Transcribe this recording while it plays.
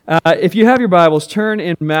If you have your Bibles, turn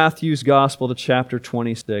in Matthew's Gospel to chapter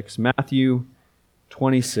 26. Matthew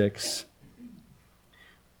 26.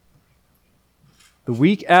 The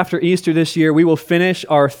week after Easter this year, we will finish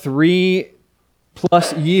our 3+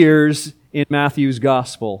 years in Matthew's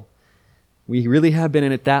Gospel. We really have been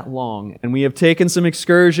in it that long, and we have taken some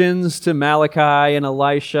excursions to Malachi and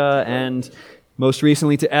Elisha and most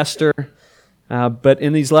recently to Esther. But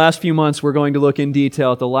in these last few months, we're going to look in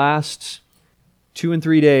detail at the last 2 and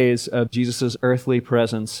 3 days of Jesus' earthly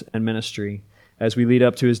presence and ministry as we lead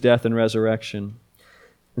up to His death and resurrection.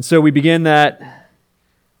 And so we begin that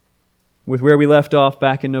with where we left off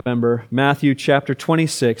back in November, Matthew chapter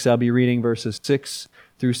 26. I'll be reading verses 6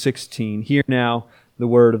 through 16. Hear now the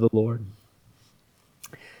word of the Lord.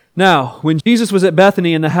 Now, when Jesus was at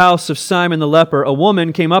Bethany in the house of Simon the leper, a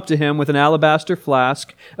woman came up to him with an alabaster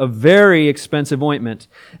flask of very expensive ointment,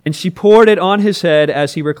 and she poured it on his head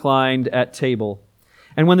as he reclined at table.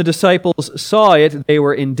 And when the disciples saw it, they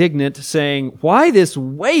were indignant, saying, "Why this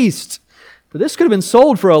waste? For this could have been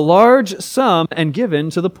sold for a large sum and given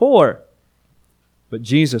to the poor." But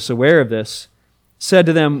Jesus, aware of this, said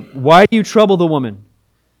to them, "Why do you trouble the woman?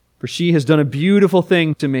 For she has done a beautiful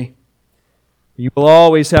thing to me. You will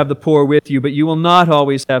always have the poor with you, but you will not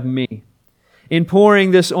always have me. In pouring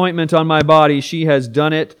this ointment on my body, she has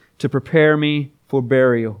done it to prepare me for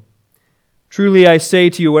burial. Truly I say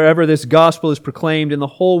to you, wherever this gospel is proclaimed in the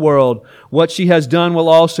whole world, what she has done will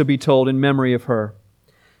also be told in memory of her."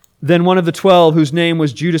 Then one of the 12, whose name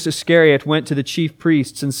was Judas Iscariot, went to the chief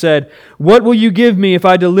priests and said, "What will you give me if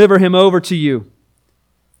I deliver him over to you?"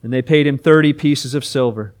 And they paid him 30 pieces of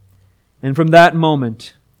silver. And from that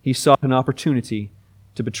moment, he sought an opportunity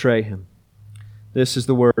to betray him. This is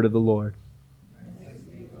the word of the Lord.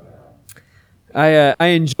 I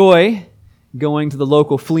enjoy going to the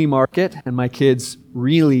local flea market, and my kids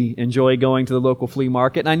really enjoy going to the local flea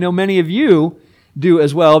market. And I know many of you do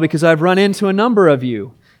as well, because I've run into a number of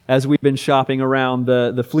you as we've been shopping around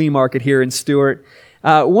the flea market here in Stuart.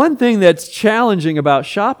 One thing that's challenging about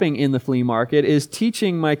shopping in the flea market is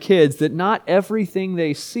teaching my kids that not everything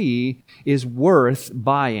they see is worth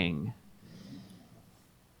buying.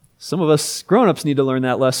 Some of us grown-ups need to learn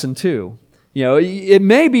that lesson too. You know, it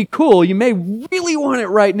may be cool, you may really want it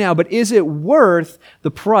right now, but is it worth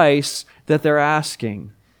the price that they're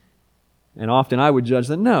asking? And often I would judge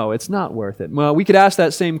that no, it's not worth it. Well, we could ask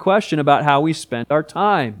that same question about how we spend our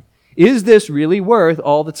time. Is this really worth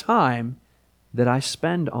all the time that I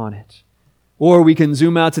spend on it? Or we can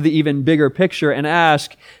zoom out to the even bigger picture and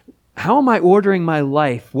ask, how am I ordering my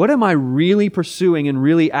life? What am I really pursuing and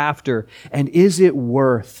really after? And is it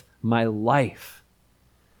worth my life?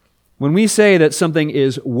 When we say that something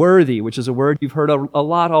is worthy, which is a word you've heard a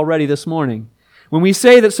lot already this morning, when we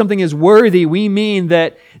say that something is worthy, we mean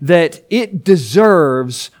that it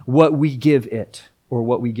deserves what we give it or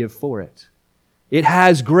what we give for it. It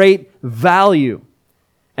has great value.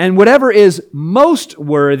 And whatever is most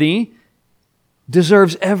worthy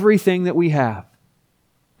deserves everything that we have.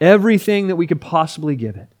 Everything that we could possibly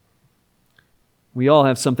give it. We all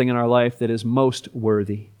have something in our life that is most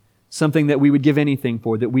worthy. Something that we would give anything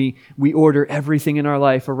for, that we order everything in our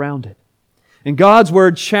life around it. And God's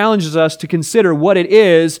Word challenges us to consider what it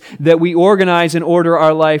is that we organize and order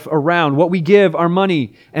our life around, what we give our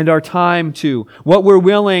money and our time to, what we're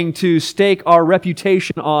willing to stake our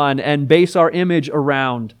reputation on and base our image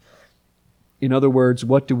around. In other words,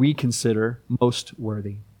 what do we consider most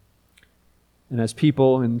worthy? And as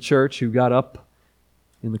people in church who got up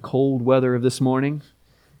in the cold weather of this morning,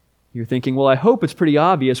 you're thinking, well, I hope it's pretty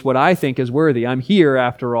obvious what I think is worthy. I'm here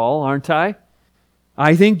after all, aren't I?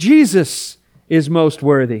 I think Jesus is most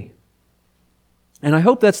worthy. And I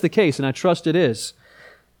hope that's the case, and I trust it is.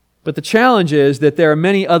 But the challenge is that there are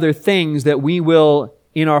many other things that we will,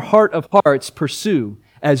 in our heart of hearts, pursue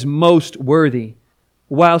as most worthy,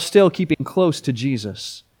 while still keeping close to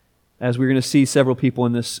Jesus, as we're going to see several people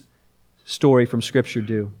in this story from Scripture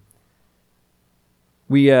do.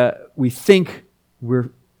 We think we're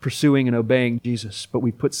pursuing and obeying Jesus, but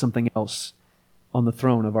we put something else on the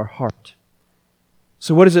throne of our heart.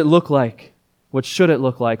 So what does it look like? What should it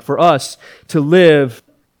look like for us to live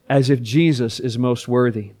as if Jesus is most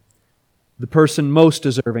worthy, the person most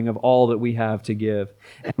deserving of all that we have to give?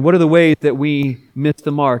 And what are the ways that we miss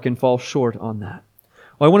the mark and fall short on that?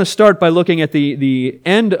 Well, I want to start by looking at the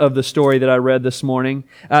end of the story that I read this morning.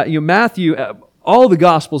 Matthew, all the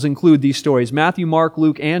Gospels include these stories, Matthew, Mark,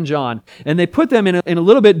 Luke, and John, and they put them in a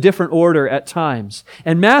little bit different order at times.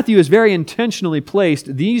 And Matthew has very intentionally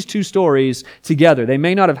placed these two stories together. They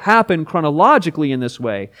may not have happened chronologically in this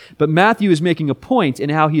way, but Matthew is making a point in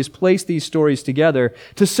how he has placed these stories together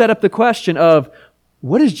to set up the question of,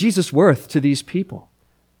 what is Jesus worth to these people?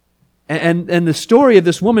 And the story of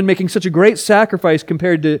this woman making such a great sacrifice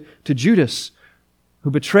compared to Judas,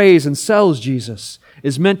 who betrays and sells Jesus,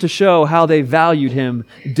 is meant to show how they valued him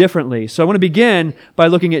differently. So I want to begin by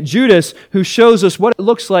looking at Judas, who shows us what it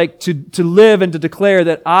looks like to live and to declare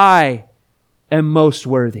that I am most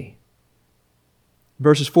worthy.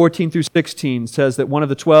 Verses 14 through 16 says that one of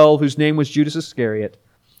the 12, whose name was Judas Iscariot,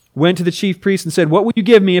 went to the chief priests and said, "What will you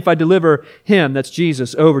give me if I deliver him," that's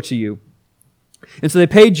Jesus, "over to you?" And so they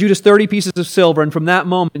paid Judas 30 pieces of silver, and from that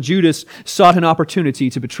moment Judas sought an opportunity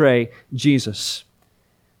to betray Jesus.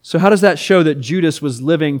 So how does that show that Judas was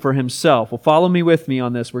living for himself? Well, follow me with me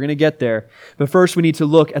on this. We're going to get there. But first we need to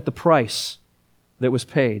look at the price that was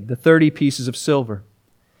paid, the 30 pieces of silver.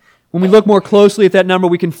 When we look more closely at that number,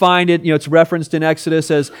 we can find it, it's referenced in Exodus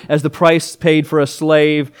as the price paid for a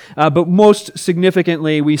slave. But most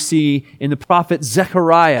significantly, we see in the prophet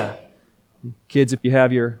Zechariah. Kids, if you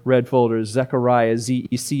have your red folders, Zechariah,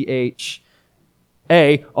 Zechariah.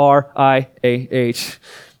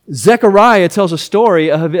 Zechariah tells a story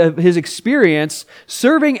of his experience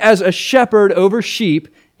serving as a shepherd over sheep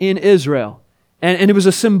in Israel. And it was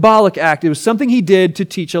a symbolic act. It was something he did to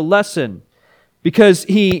teach a lesson. Because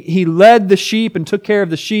he led the sheep and took care of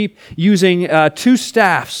the sheep using two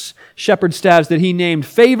staffs, shepherd staffs that he named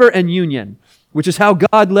Favor and Union, which is how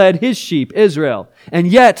God led his sheep, Israel. And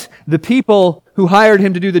yet, the people who hired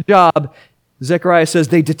him to do the job, Zechariah says,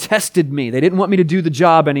 they detested me. They didn't want me to do the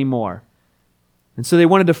job anymore. And so they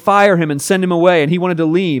wanted to fire him and send him away, and he wanted to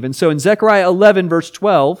leave. And so in Zechariah 11, verse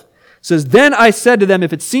 12, it says, "Then I said to them,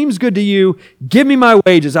 if it seems good to you, give me my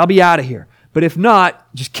wages. I'll be out of here. But if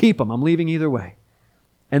not, just keep them. I'm leaving either way."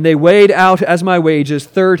 And they weighed out as my wages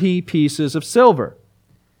 30 pieces of silver.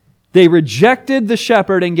 They rejected the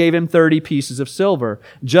shepherd and gave him 30 pieces of silver,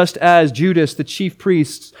 just as Judas, the chief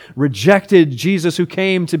priests, rejected Jesus who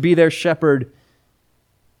came to be their shepherd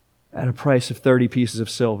at a price of 30 pieces of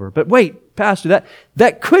silver. But wait, Pastor,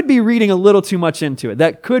 that could be reading a little too much into it.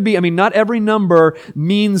 That could be, not every number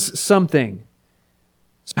means something.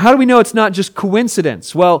 So how do we know it's not just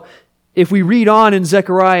coincidence? Well, if we read on in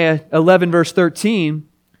Zechariah 11, verse 13,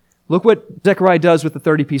 look what Zechariah does with the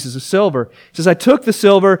 30 pieces of silver. He says, "I took the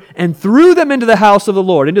silver and threw them into the house of the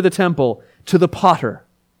Lord, into the temple, to the potter."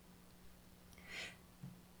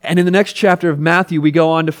 And in the next chapter of Matthew, we go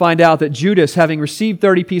on to find out that Judas, having received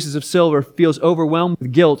 30 pieces of silver, feels overwhelmed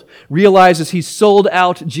with guilt, realizes he's sold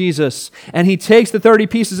out Jesus, and he takes the 30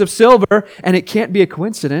 pieces of silver, and it can't be a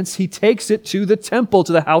coincidence, he takes it to the temple,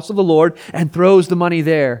 to the house of the Lord, and throws the money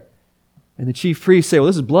there. And the chief priests say, "Well,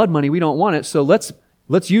 this is blood money, we don't want it, so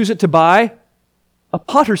let's use it to buy a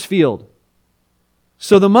potter's field."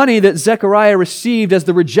 So the money that Zechariah received as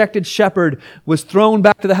the rejected shepherd was thrown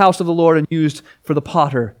back to the house of the Lord and used for the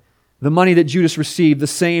potter. The money that Judas received, the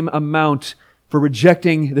same amount for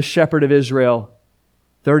rejecting the shepherd of Israel.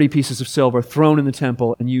 30 pieces of silver thrown in the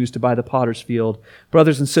temple and used to buy the potter's field.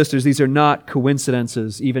 Brothers and sisters, these are not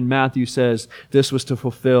coincidences. Even Matthew says this was to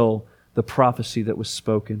fulfill the prophecy that was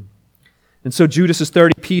spoken. And so Judas's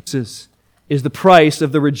 30 pieces is the price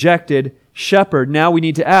of the rejected shepherd. Now we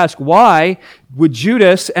need to ask, why would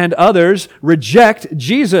Judas and others reject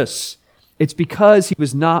Jesus? It's because he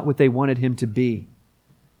was not what they wanted him to be.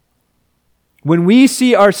 When we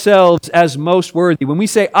see ourselves as most worthy, when we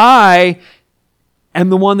say, "I am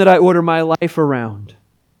the one that I order my life around,"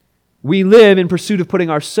 we live in pursuit of putting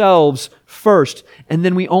ourselves first, and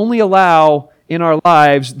then we only allow in our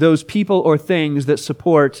lives those people or things that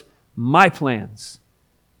support my plans,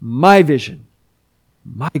 my vision,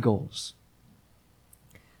 my goals.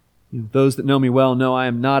 Those that know me well know I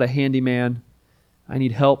am not a handyman. I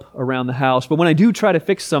need help around the house. But when I do try to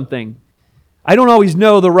fix something, I don't always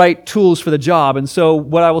know the right tools for the job. And so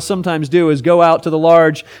what I will sometimes do is go out to the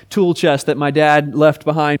large tool chest that my dad left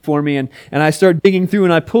behind for me, and I start digging through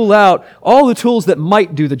and I pull out all the tools that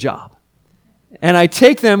might do the job. And I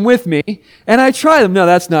take them with me and I try them. No,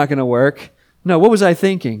 that's not going to work. No, what was I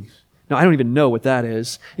thinking? No, I don't even know what that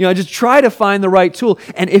is. I just try to find the right tool.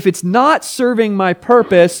 And if it's not serving my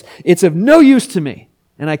purpose, it's of no use to me.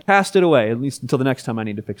 And I cast it away, at least until the next time I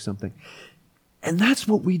need to fix something. And that's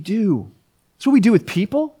what we do. That's what we do with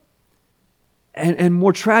people. And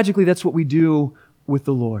more tragically, that's what we do with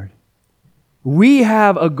the Lord. We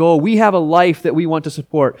have a goal. We have a life that we want to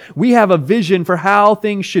support. We have a vision for how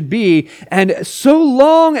things should be. And so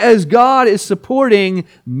long as God is supporting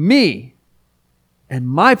me and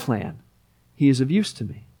my plan, He is of use to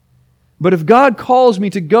me. But if God calls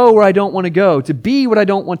me to go where I don't want to go, to be what I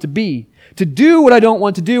don't want to be, to do what I don't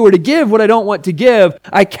want to do, or to give what I don't want to give,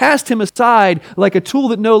 I cast Him aside like a tool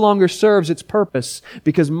that no longer serves its purpose,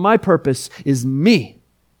 because my purpose is me,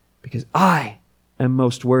 because I am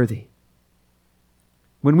most worthy.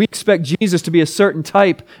 When we expect Jesus to be a certain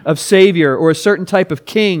type of Savior, or a certain type of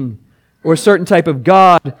King, or a certain type of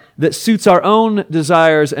God that suits our own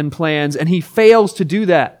desires and plans, and He fails to do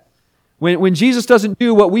that, when Jesus doesn't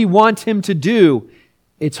do what we want Him to do,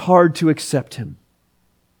 it's hard to accept Him.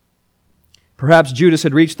 Perhaps Judas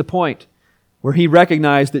had reached the point where he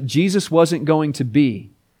recognized that Jesus wasn't going to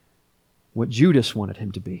be what Judas wanted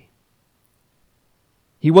Him to be.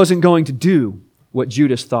 He wasn't going to do what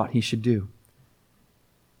Judas thought he should do.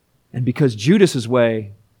 And because Judas's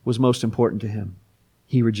way was most important to him,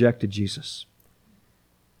 he rejected Jesus.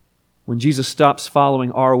 When Jesus stops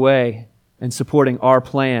following our way and supporting our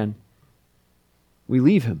plan, we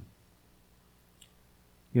leave Him.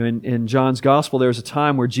 In John's Gospel, there was a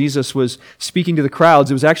time where Jesus was speaking to the crowds.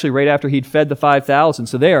 It was actually right after He'd fed the 5,000.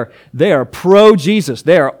 So they are pro-Jesus.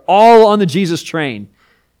 They are all on the Jesus train.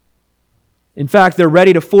 In fact, they're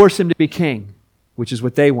ready to force Him to be king, which is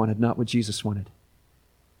what they wanted, not what Jesus wanted.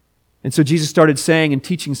 And so Jesus started saying and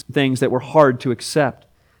teaching some things that were hard to accept,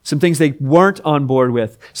 some things they weren't on board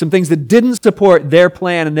with, some things that didn't support their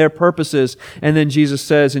plan and their purposes. And then Jesus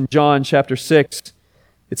says in John chapter 6,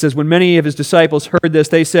 it says, when many of His disciples heard this,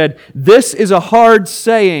 they said, "This is a hard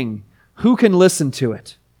saying. Who can listen to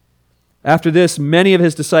it?" After this, many of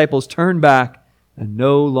His disciples turned back and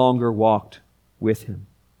no longer walked with Him.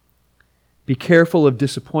 Be careful of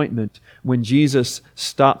disappointment when Jesus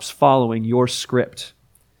stops following your script.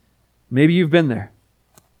 Maybe you've been there.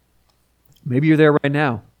 Maybe you're there right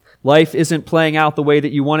now. Life isn't playing out the way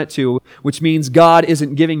that you want it to, which means God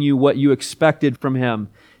isn't giving you what you expected from Him.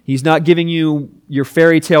 He's not giving you your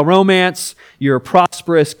fairy tale romance, your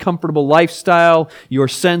prosperous, comfortable lifestyle, your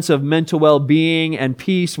sense of mental well-being and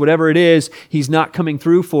peace, whatever it is. He's not coming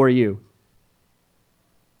through for you.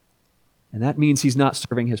 And that means He's not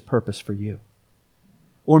serving His purpose for you.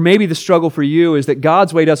 Or maybe the struggle for you is that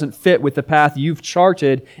God's way doesn't fit with the path you've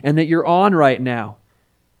charted and that you're on right now.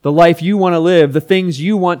 The life you want to live, the things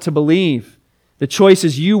you want to believe, the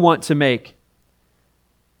choices you want to make.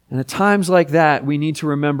 And at times like that, we need to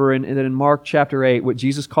remember that in Mark chapter 8, what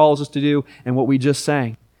Jesus calls us to do and what we just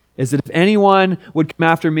sang, is that if anyone would come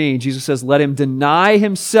after me, Jesus says, let him deny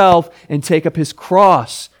himself and take up his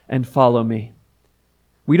cross and follow me.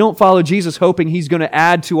 We don't follow Jesus hoping He's going to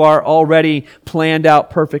add to our already planned out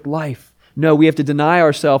perfect life. No, we have to deny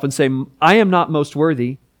ourselves and say, I am not most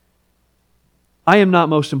worthy. I am not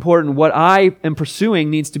most important. What I am pursuing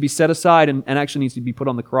needs to be set aside and actually needs to be put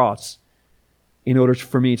on the cross in order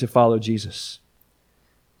for me to follow Jesus.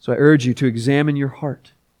 So I urge you to examine your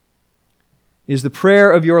heart. Is the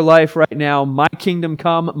prayer of your life right now, my kingdom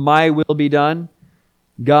come, my will be done?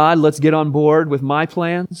 God, let's get on board with my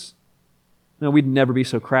plans? No, we'd never be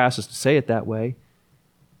so crass as to say it that way.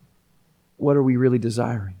 What are we really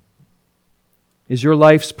desiring? Is your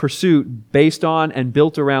life's pursuit based on and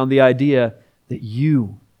built around the idea that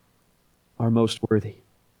you are most worthy?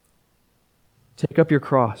 Take up your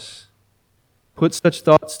cross. Put such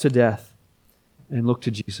thoughts to death and look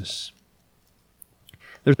to Jesus.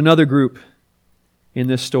 There's another group in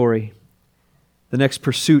this story. The next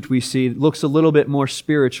pursuit we see looks a little bit more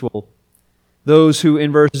spiritual. Those who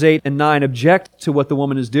in verses 8 and 9 object to what the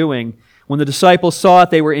woman is doing. When the disciples saw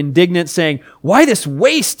it, they were indignant, saying, "Why this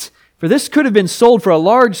waste? For this could have been sold for a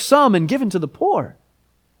large sum and given to the poor."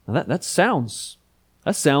 Now that sounds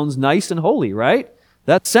nice and holy, right?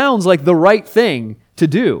 That sounds like the right thing to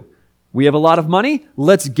do. We have a lot of money,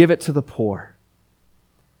 let's give it to the poor.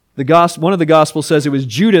 One of the Gospels says it was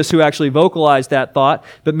Judas who actually vocalized that thought,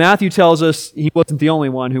 but Matthew tells us he wasn't the only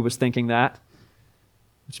one who was thinking that,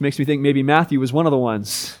 which makes me think maybe Matthew was one of the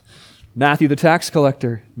ones. Matthew the tax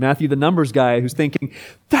collector, Matthew the numbers guy who's thinking,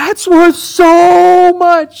 that's worth so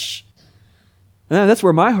much. And that's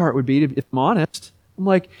where my heart would be, if I'm honest. I'm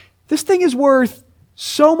like, this thing is worth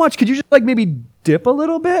so much. Could you just maybe dip a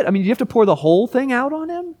little bit? I mean, do you have to pour the whole thing out on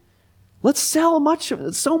him? Let's sell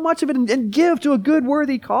so much of it and give to a good,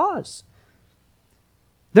 worthy cause.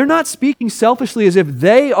 They're not speaking selfishly as if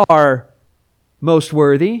they are most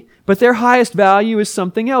worthy, but their highest value is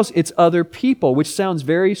something else. It's other people, which sounds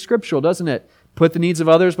very scriptural, doesn't it? Put the needs of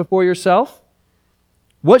others before yourself.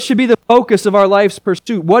 What should be the focus of our life's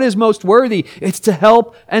pursuit? What is most worthy? It's to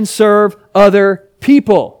help and serve other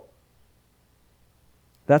people.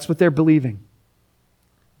 That's what they're believing.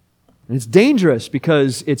 And it's dangerous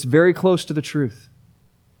because it's very close to the truth.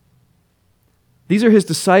 These are his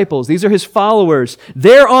disciples. These are his followers.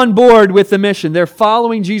 They're on board with the mission. They're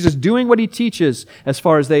following Jesus, doing what he teaches as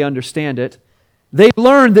far as they understand it. They've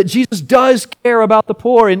learned that Jesus does care about the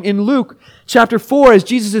poor. In Luke chapter 4, as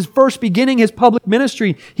Jesus is first beginning his public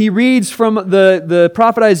ministry, he reads from the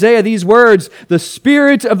prophet Isaiah these words, "The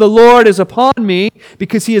Spirit of the Lord is upon me,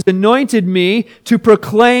 because he has anointed me to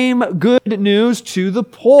proclaim good news to the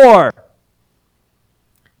poor."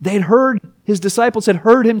 His disciples had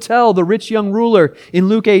heard him tell the rich young ruler in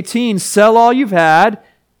Luke 18, "Sell all you've had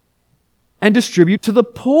and distribute to the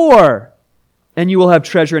poor, and you will have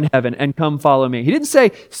treasure in heaven, and come follow me." He didn't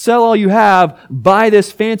say, "Sell all you have, buy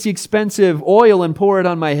this fancy expensive oil and pour it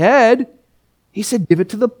on my head." He said, "Give it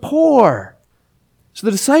to the poor." So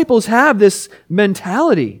the disciples have this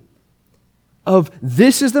mentality of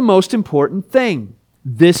this is the most important thing.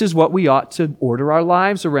 This is what we ought to order our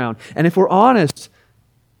lives around. And if we're honest,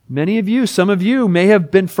 many of you, some of you may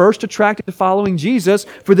have been first attracted to following Jesus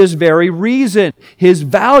for this very reason. His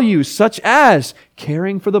values, such as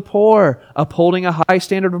caring for the poor, upholding a high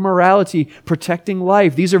standard of morality, protecting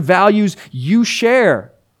life. These are values you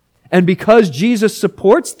share. And because Jesus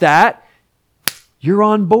supports that, you're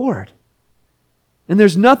on board. And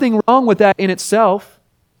there's nothing wrong with that in itself.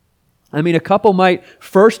 I mean, a couple might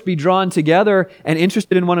first be drawn together and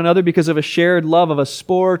interested in one another because of a shared love of a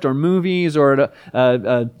sport or movies or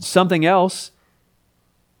something else.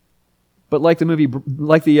 But like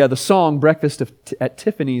the song "Breakfast at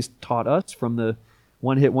Tiffany's" taught us from the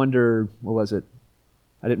one-hit wonder, what was it?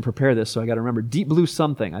 I didn't prepare this, so I got to remember. Deep Blue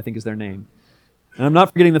Something, I think is their name. And I'm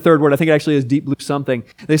not forgetting the third word. I think it actually is Deep Blue Something.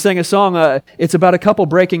 They sang a song, it's about a couple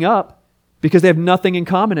breaking up because they have nothing in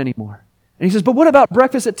common anymore. And he says, "But what about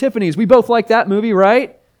Breakfast at Tiffany's? We both like that movie,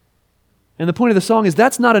 right?" And the point of the song is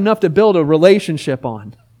that's not enough to build a relationship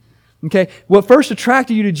on. Okay? What first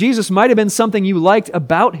attracted you to Jesus might have been something you liked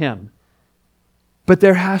about him. But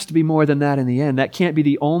there has to be more than that in the end. That can't be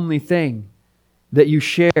the only thing that you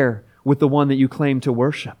share with the one that you claim to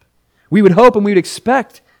worship. We would hope and we would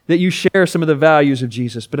expect that you share some of the values of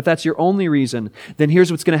Jesus. But if that's your only reason, then here's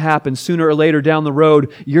what's going to happen. Sooner or later down the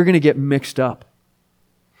road, you're going to get mixed up.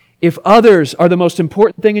 If others are the most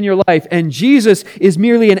important thing in your life and Jesus is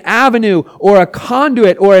merely an avenue or a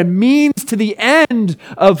conduit or a means to the end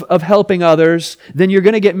of helping others, then you're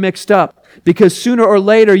going to get mixed up because sooner or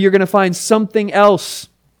later you're going to find something else,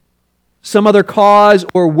 some other cause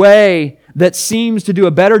or way that seems to do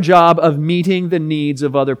a better job of meeting the needs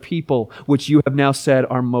of other people, which you have now said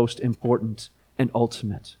are most important and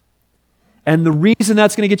ultimate. And the reason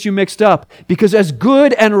that's going to get you mixed up, because as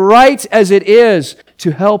good and right as it is to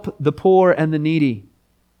help the poor and the needy,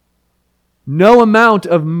 no amount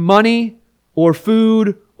of money or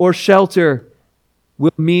food or shelter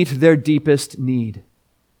will meet their deepest need.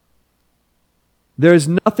 There is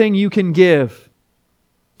nothing you can give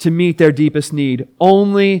to meet their deepest need.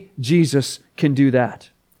 Only Jesus can do that.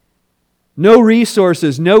 No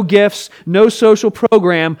resources, no gifts, no social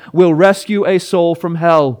program will rescue a soul from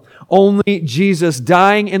hell. Only Jesus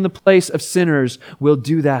dying in the place of sinners will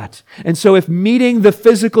do that. And so if meeting the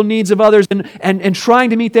physical needs of others and trying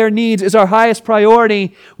to meet their needs is our highest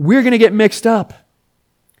priority, we're going to get mixed up.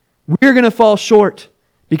 We're going to fall short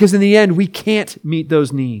because in the end we can't meet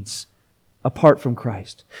those needs apart from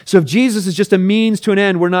Christ. So if Jesus is just a means to an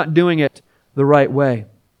end, we're not doing it the right way.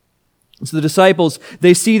 So the disciples,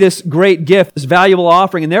 they see this great gift, this valuable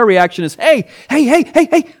offering, and their reaction is, hey,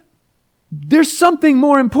 there's something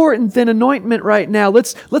more important than anointment right now.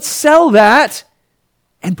 Let's sell that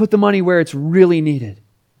and put the money where it's really needed.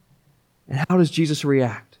 And how does Jesus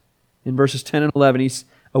react? In verses 10 and 11, he's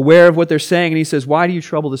aware of what they're saying, and he says, "Why do you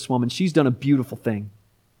trouble this woman? She's done a beautiful thing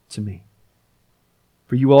to me.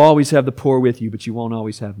 For you will always have the poor with you, but you won't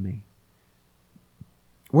always have me."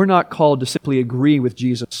 We're not called to simply agree with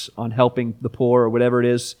Jesus on helping the poor or whatever it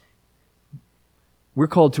is. We're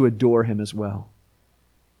called to adore him as well.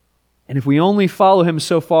 And if we only follow him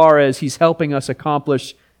so far as he's helping us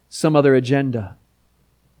accomplish some other agenda,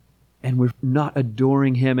 and we're not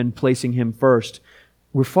adoring him and placing him first,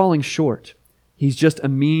 we're falling short. He's just a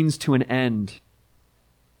means to an end,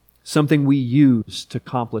 something we use to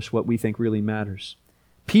accomplish what we think really matters.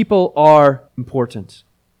 People are important,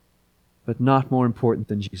 but not more important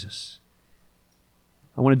than Jesus.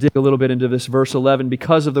 I want to dig a little bit into this verse 11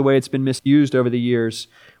 because of the way it's been misused over the years,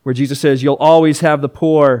 where Jesus says, "You'll always have the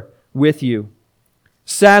poor with you."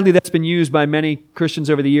 Sadly, that's been used by many Christians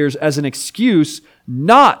over the years as an excuse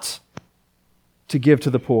not to give to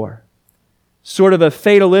the poor. Sort of a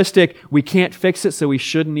fatalistic, we can't fix it, so we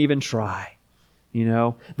shouldn't even try.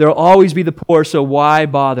 There'll always be the poor, so why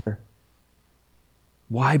bother?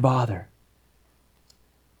 Why bother?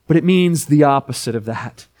 but it means the opposite of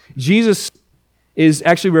that. Jesus is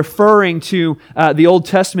actually referring to the Old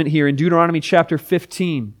Testament here in Deuteronomy chapter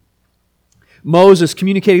 15. Moses,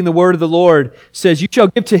 communicating the word of the Lord, says, "You shall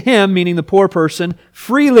give to him," meaning the poor person,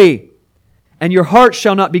 "freely, and your heart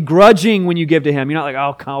shall not be grudging when you give to him." You're not like,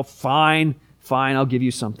 "Oh, fine, I'll give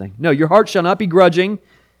you something." No, your heart shall not be grudging,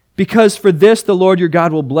 because for this the Lord your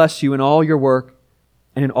God will bless you in all your work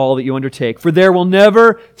and in all that you undertake. For there will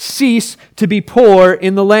never cease to be poor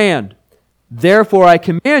in the land. Therefore I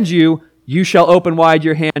command you, you shall open wide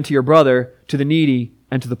your hand to your brother, to the needy,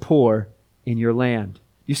 and to the poor in your land.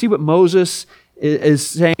 You see what Moses is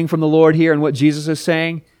saying from the Lord here and what Jesus is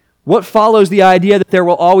saying? What follows the idea that there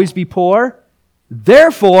will always be poor?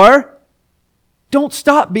 Therefore, don't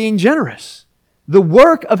stop being generous. The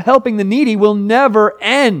work of helping the needy will never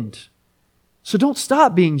end. So don't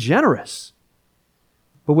stop being generous.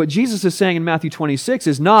 But what Jesus is saying in Matthew 26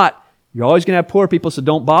 is not, you're always going to have poor people, so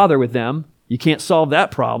don't bother with them. You can't solve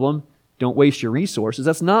that problem. Don't waste your resources.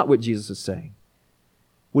 That's not what Jesus is saying.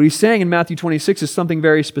 What he's saying in Matthew 26 is something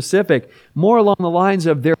very specific, more along the lines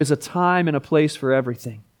of there is a time and a place for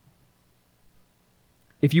everything.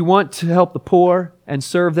 If you want to help the poor and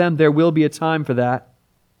serve them, there will be a time for that.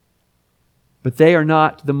 But they are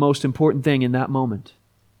not the most important thing in that moment.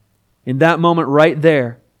 In that moment right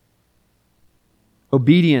there,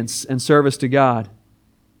 obedience and service to God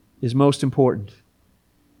is most important.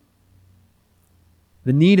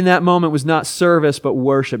 The need in that moment was not service, but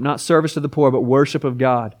worship. Not service to the poor, but worship of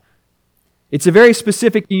God. It's a very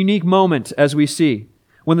specific, unique moment, as we see.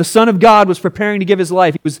 When the Son of God was preparing to give His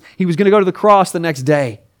life, He was going to go to the cross the next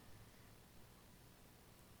day.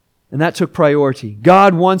 And that took priority.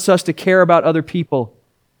 God wants us to care about other people.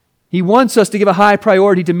 He wants us to give a high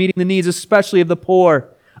priority to meeting the needs, especially of the poor.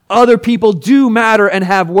 Other people do matter and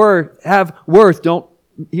have worth. Don't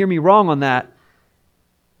hear me wrong on that.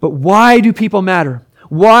 But why do people matter?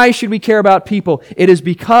 Why should we care about people? It is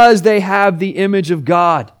because they have the image of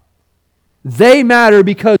God. They matter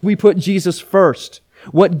because we put Jesus first.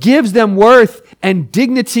 What gives them worth and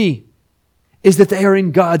dignity is that they are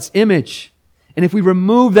in God's image. And if we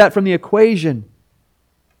remove that from the equation,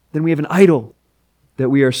 then we have an idol that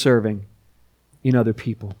we are serving in other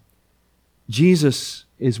people. Jesus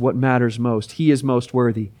is what matters most. He is most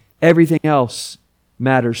worthy. Everything else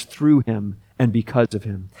matters through Him and because of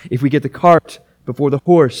Him. If we get the cart before the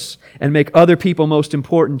horse and make other people most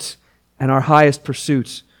important and our highest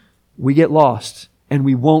pursuits, we get lost and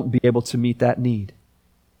we won't be able to meet that need.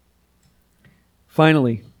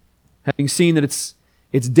 Finally, having seen that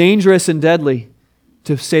it's dangerous and deadly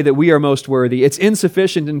to say that we are most worthy, it's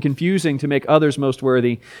insufficient and confusing to make others most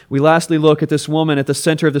worthy, we lastly look at this woman at the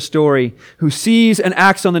center of the story who sees and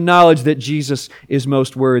acts on the knowledge that Jesus is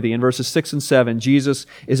most worthy. In verses 6 and 7, Jesus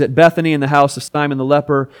is at Bethany in the house of Simon the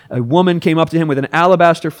leper. A woman came up to him with an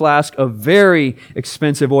alabaster flask of very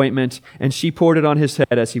expensive ointment, and she poured it on his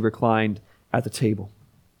head as he reclined at the table.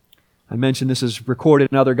 I mentioned this is recorded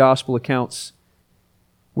in other gospel accounts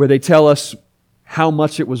where they tell us how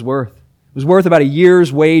much it was worth. It was worth about a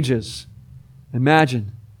year's wages.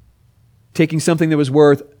 Imagine taking something that was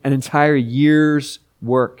worth an entire year's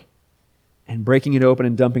work and breaking it open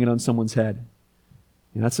and dumping it on someone's head.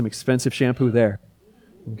 That's some expensive shampoo there.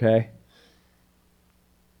 Okay?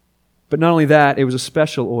 But not only that, it was a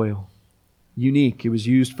special oil. Unique. It was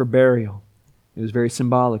used for burial. It was very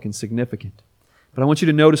symbolic and significant. But I want you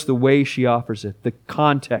to notice the way she offers it, the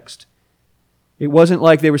context. It wasn't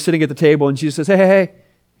like they were sitting at the table and Jesus says, hey,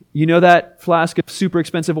 you know that flask of super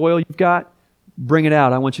expensive oil you've got? Bring it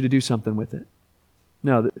out. I want you to do something with it.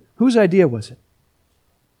 No, whose idea was it?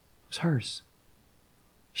 It was hers.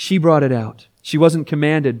 She brought it out. She wasn't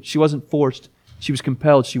commanded. She wasn't forced. She was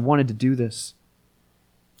compelled. She wanted to do this.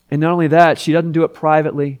 And not only that, she doesn't do it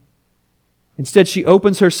privately. Instead, she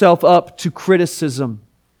opens herself up to criticism.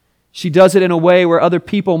 She does it in a way where other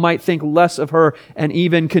people might think less of her and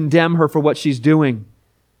even condemn her for what she's doing.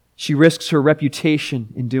 She risks her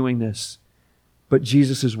reputation in doing this. But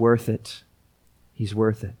Jesus is worth it. He's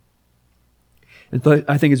worth it. And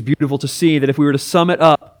I think it's beautiful to see that if we were to sum it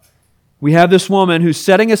up, we have this woman who's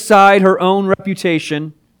setting aside her own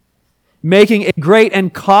reputation, making a great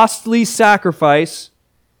and costly sacrifice,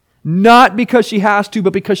 not because she has to,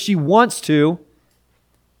 but because she wants to,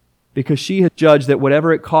 because she has judged that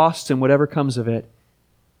whatever it costs and whatever comes of it,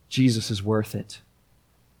 Jesus is worth it.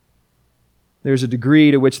 There's a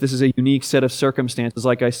degree to which this is a unique set of circumstances.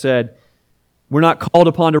 Like I said, we're not called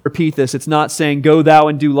upon to repeat this. It's not saying, go thou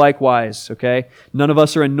and do likewise, okay? None of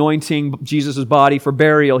us are anointing Jesus' body for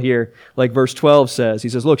burial here, like verse 12 says. He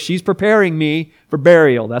says, look, she's preparing me for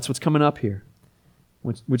burial. That's what's coming up here.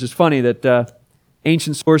 Which is funny that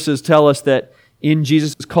Ancient sources tell us that in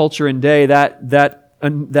Jesus' culture and day, that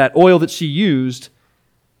oil that she used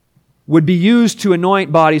would be used to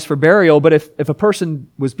anoint bodies for burial, but if a person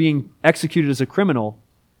was being executed as a criminal,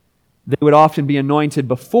 they would often be anointed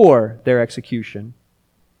before their execution,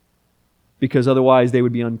 because otherwise they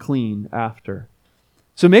would be unclean after.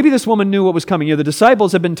 So maybe this woman knew what was coming. The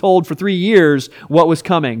disciples had been told for 3 years what was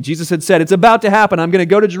coming. Jesus had said, it's about to happen. I'm going to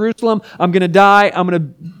go to Jerusalem. I'm going to die. I'm going to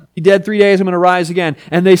be dead 3 days. I'm going to rise again.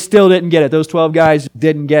 And they still didn't get it. Those 12 guys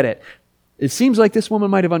didn't get it. It seems like this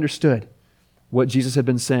woman might have understood what Jesus had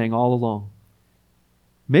been saying all along.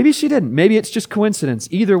 Maybe she didn't. Maybe it's just coincidence.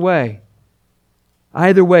 Either way,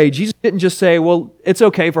 Jesus didn't just say, well, it's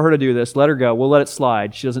okay for her to do this. Let her go. We'll let it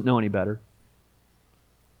slide. She doesn't know any better.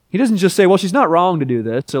 He doesn't just say, well, she's not wrong to do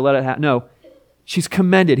this, so let it happen. No, she's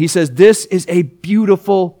commended. He says, this is a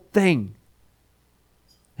beautiful thing.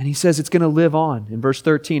 And he says it's going to live on. In verse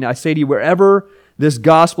 13, I say to you, wherever this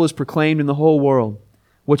gospel is proclaimed in the whole world,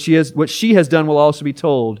 what she has done will also be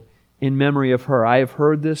told in memory of her. I have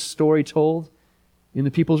heard this story told in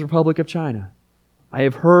the People's Republic of China. I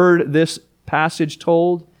have heard this passage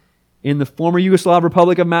told in the former Yugoslav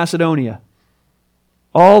Republic of Macedonia.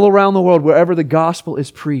 All around the world, wherever the gospel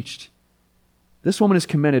is preached, this woman is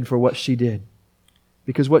commended for what she did.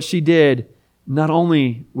 Because what she did not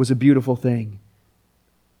only was a beautiful thing,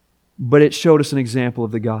 but it showed us an example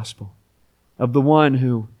of the gospel, of the one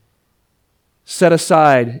who set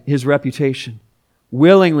aside his reputation,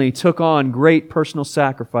 willingly took on great personal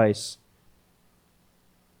sacrifice,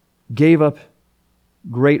 gave up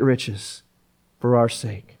great riches for our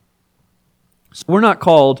sake. So we're not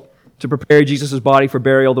called to prepare Jesus' body for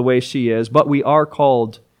burial the way she is, but we are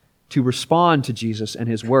called to respond to Jesus and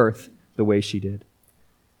His worth the way she did.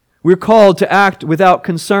 We're called to act without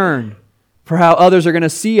concern for how others are going to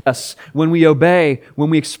see us when we obey, when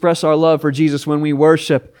we express our love for Jesus, when we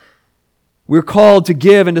worship. We're called to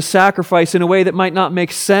give and to sacrifice in a way that might not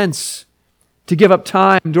make sense, to give up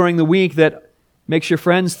time during the week that makes your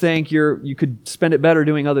friends think you could spend it better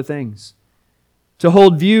doing other things, to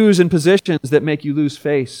hold views and positions that make you lose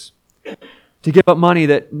face, to give up money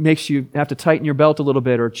that makes you have to tighten your belt a little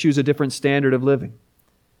bit or choose a different standard of living.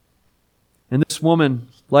 And this woman,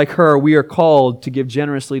 like her, we are called to give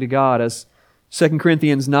generously to God, as 2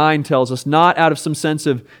 Corinthians 9 tells us, not out of some sense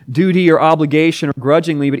of duty or obligation or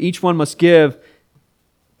grudgingly, but each one must give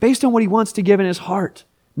based on what he wants to give in his heart,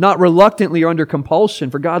 not reluctantly or under compulsion,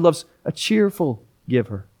 for God loves a cheerful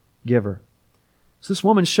giver. So this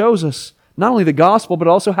woman shows us not only the gospel, but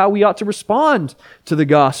also how we ought to respond to the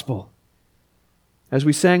gospel. As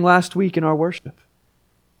we sang last week in our worship,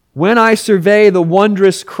 when I survey the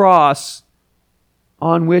wondrous cross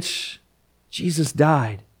on which Jesus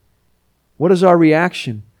died, what is our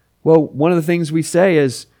reaction? Well, one of the things we say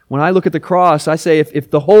is, when I look at the cross, I say, if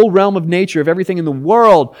the whole realm of nature, if everything in the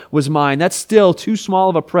world was mine, that's still too small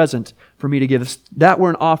of a present for me to give. That were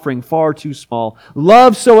an offering far too small.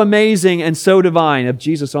 Love so amazing and so divine of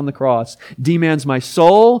Jesus on the cross demands my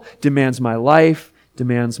soul, demands my life,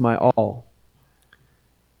 demands my all.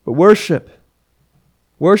 But worship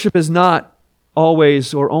is not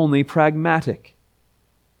always or only pragmatic.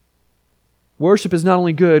 Worship is not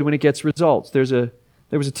only good when it gets results. There was a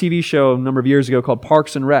TV show a number of years ago called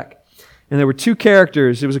Parks and Rec. And there were two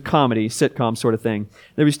characters. It was a comedy, sitcom sort of thing.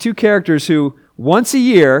 There was two characters who, once a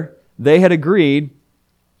year, they had agreed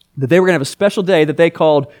that they were going to have a special day that they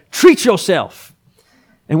called Treat Yourself.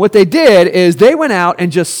 And what they did is they went out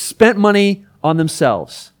and just spent money on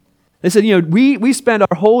themselves. They said, we spend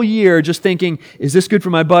our whole year just thinking, is this good for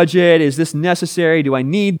my budget? Is this necessary? Do I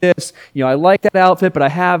need this? I like that outfit, but I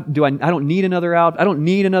don't need another outfit. I don't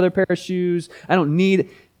need another pair of shoes. They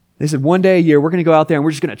said, one day a year, we're going to go out there and we're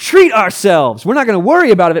just going to treat ourselves. We're not going to worry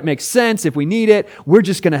about if it makes sense, if we need it. We're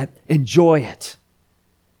just going to enjoy it.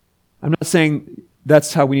 I'm not saying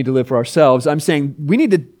that's how we need to live for ourselves. I'm saying we need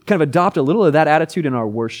to kind of adopt a little of that attitude in our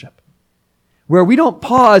worship, where we don't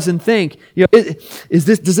pause and think, does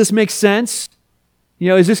this make sense?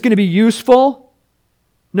 Is this going to be useful?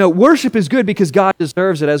 No, worship is good because God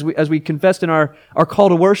deserves it, as we confessed in our call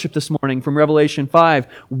to worship this morning from Revelation 5.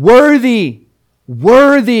 Worthy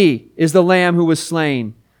is the Lamb who was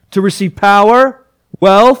slain to receive power,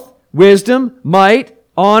 wealth, wisdom, might,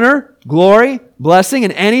 honor, glory, blessing,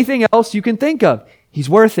 and anything else you can think of. He's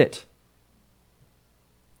worth it.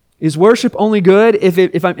 Is worship only good if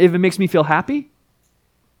it makes me feel happy?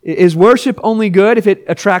 Is worship only good if it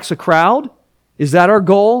attracts a crowd? Is that our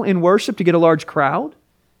goal in worship, to get a large crowd?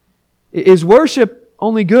 Is worship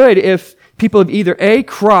only good if people have either A,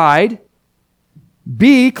 cried,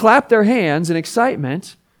 B, clapped their hands in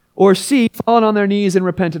excitement, Or C, fallen on their knees and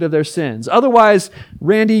repented of their sins. Otherwise,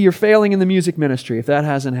 Randy, you're failing in the music ministry if that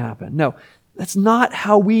hasn't happened. No, that's not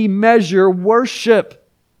how we measure worship.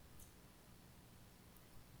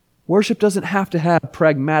 Worship doesn't have to have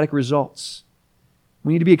pragmatic results.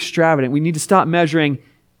 We need to be extravagant. We need to stop measuring,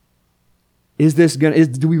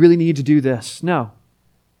 do we really need to do this? No.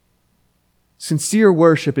 Sincere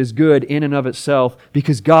worship is good in and of itself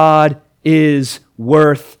because God is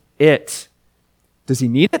worth it. Does He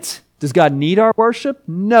need it? Does God need our worship?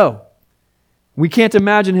 No. We can't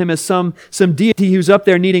imagine Him as some deity who's up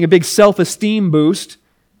there needing a big self-esteem boost,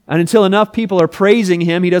 and until enough people are praising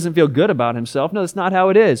Him, He doesn't feel good about Himself. No, that's not how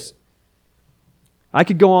it is. I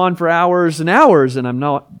could go on for hours and hours, and I'm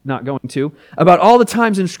not going to, about all the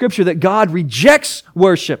times in Scripture that God rejects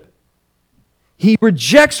worship. He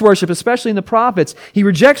rejects worship, especially in the prophets. He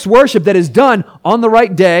rejects worship that is done on the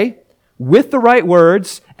right day, with the right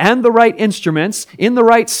words, and the right instruments, in the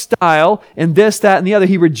right style, and this, that, and the other.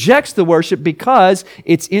 He rejects the worship because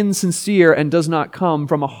it's insincere and does not come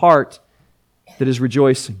from a heart that is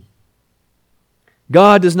rejoicing.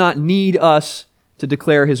 God does not need us to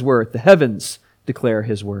declare His worth. The heavens declare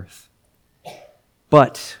His worth.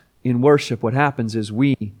 But in worship, what happens is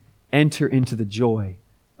we enter into the joy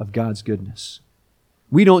of God's goodness.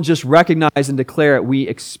 We don't just recognize and declare it, we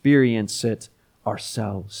experience it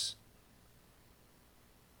ourselves.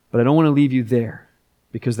 But I don't want to leave you there,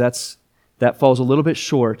 because that falls a little bit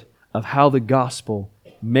short of how the gospel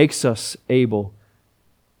makes us able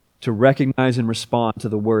to recognize and respond to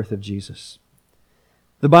the worth of Jesus.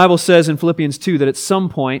 The Bible says in Philippians 2 that at some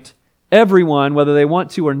point, everyone, whether they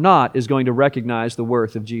want to or not, is going to recognize the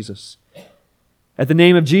worth of Jesus. At the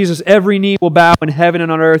name of Jesus, every knee will bow in heaven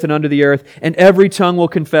and on earth and under the earth, and every tongue will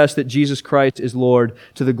confess that Jesus Christ is Lord,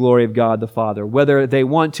 to the glory of God the Father. Whether they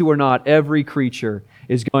want to or not, every creature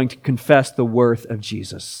is going to confess the worth of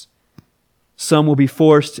Jesus. Some will be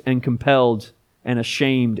forced and compelled and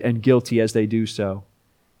ashamed and guilty as they do so.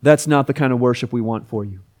 That's not the kind of worship we want for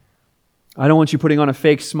you. I don't want you putting on a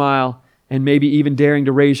fake smile and maybe even daring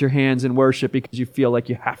to raise your hands in worship because you feel like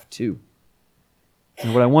you have to.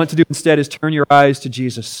 And what I want to do instead is turn your eyes to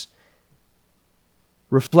Jesus.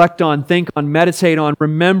 Reflect on, think on, meditate on,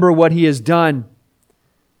 remember what He has done.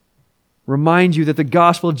 Remind you that the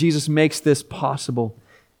gospel of Jesus makes this possible.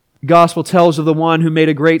 The gospel tells of the one who made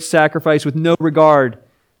a great sacrifice with no regard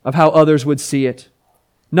of how others would see it.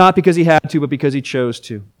 Not because He had to, but because He chose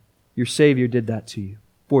to. Your Savior did that to you,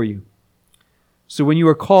 for you. So when you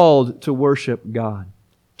are called to worship God,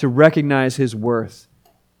 to recognize His worth,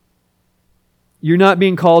 you're not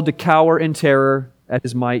being called to cower in terror at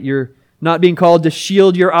His might. You're not being called to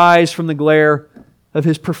shield your eyes from the glare of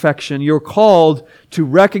His perfection. You're called to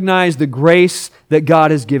recognize the grace that God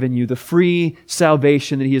has given you, the free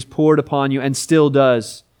salvation that He has poured upon you and still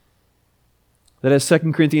does. That as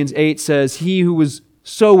 2 Corinthians 8 says, He who was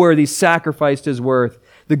so worthy sacrificed His worth.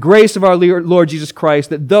 The grace of our Lord Jesus Christ,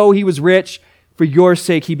 that though He was rich, for your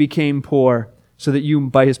sake He became poor, so that you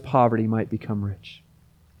by His poverty might become rich.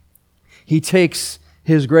 He takes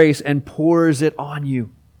His grace and pours it on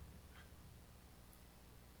you.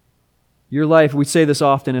 Your life, we say this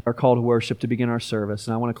often in our call to worship to begin our service,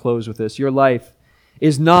 and I want to close with this. Your life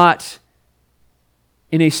is not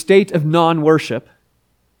in a state of non-worship,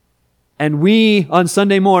 and we on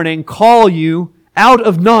Sunday morning call you out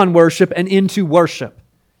of non-worship and into worship.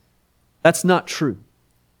 That's not true.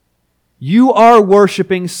 You are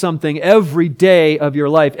worshiping something every day of your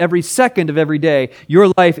life. Every second of every day, your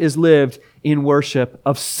life is lived in worship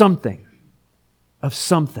of something. Of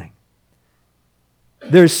something.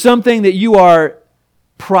 There's something that you are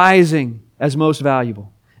prizing as most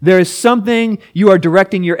valuable. There is something you are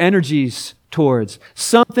directing your energies towards.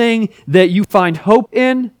 Something that you find hope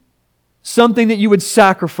in. Something that you would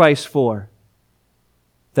sacrifice for.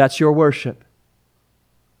 That's your worship.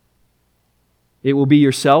 It will be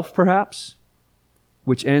yourself, perhaps,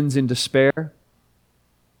 which ends in despair.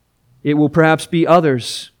 It will perhaps be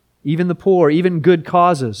others, even the poor, even good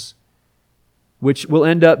causes, which will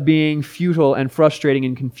end up being futile and frustrating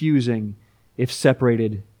and confusing if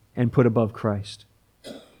separated and put above Christ.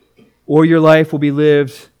 Or your life will be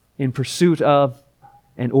lived in pursuit of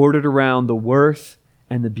and ordered around the worth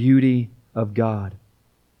and the beauty of God,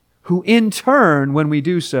 who in turn, when we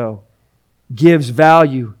do so, gives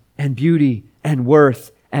value and beauty and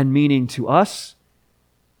worth and meaning to us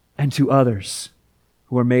and to others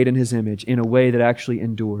who are made in His image in a way that actually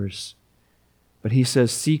endures. But He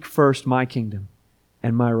says, seek first my kingdom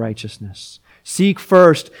and my righteousness. Seek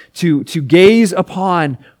first to gaze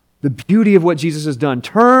upon the beauty of what Jesus has done.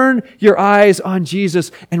 Turn your eyes on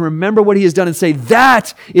Jesus and remember what He has done and say,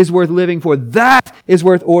 that is worth living for. That is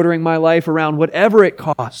worth ordering my life around, whatever it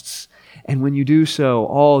costs. And when you do so,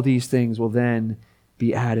 all these things will then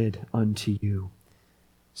be added unto you.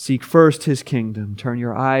 Seek first His kingdom. Turn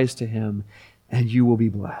your eyes to Him, and you will be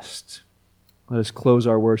blessed. Let us close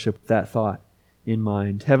our worship with that thought in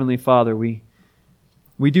mind. Heavenly Father, we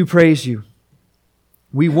do praise You.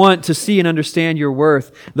 We want to see and understand Your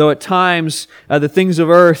worth, though at times the things of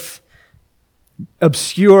earth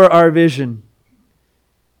obscure our vision,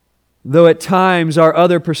 though at times our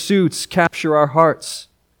other pursuits capture our hearts.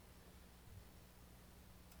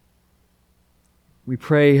 We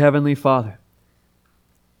pray, Heavenly Father,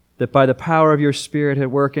 that by the power of Your Spirit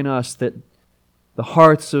at work in us, that the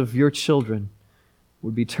hearts of Your children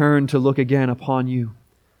would be turned to look again upon You,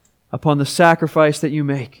 upon the sacrifice that You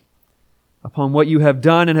make, upon what You have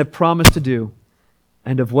done and have promised to do,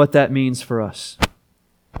 and of what that means for us.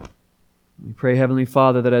 We pray, Heavenly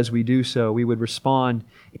Father, that as we do so, we would respond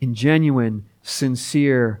in genuine,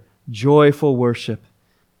 sincere, joyful worship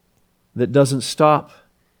that doesn't stop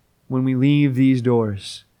when we leave these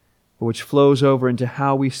doors, but which flows over into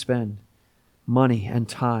how we spend money and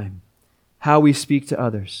time, how we speak to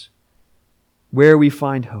others, where we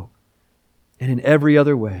find hope, and in every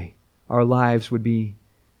other way, our lives would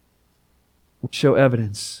show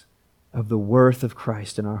evidence of the worth of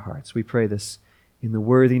Christ in our hearts. We pray this in the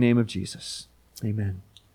worthy name of Jesus. Amen.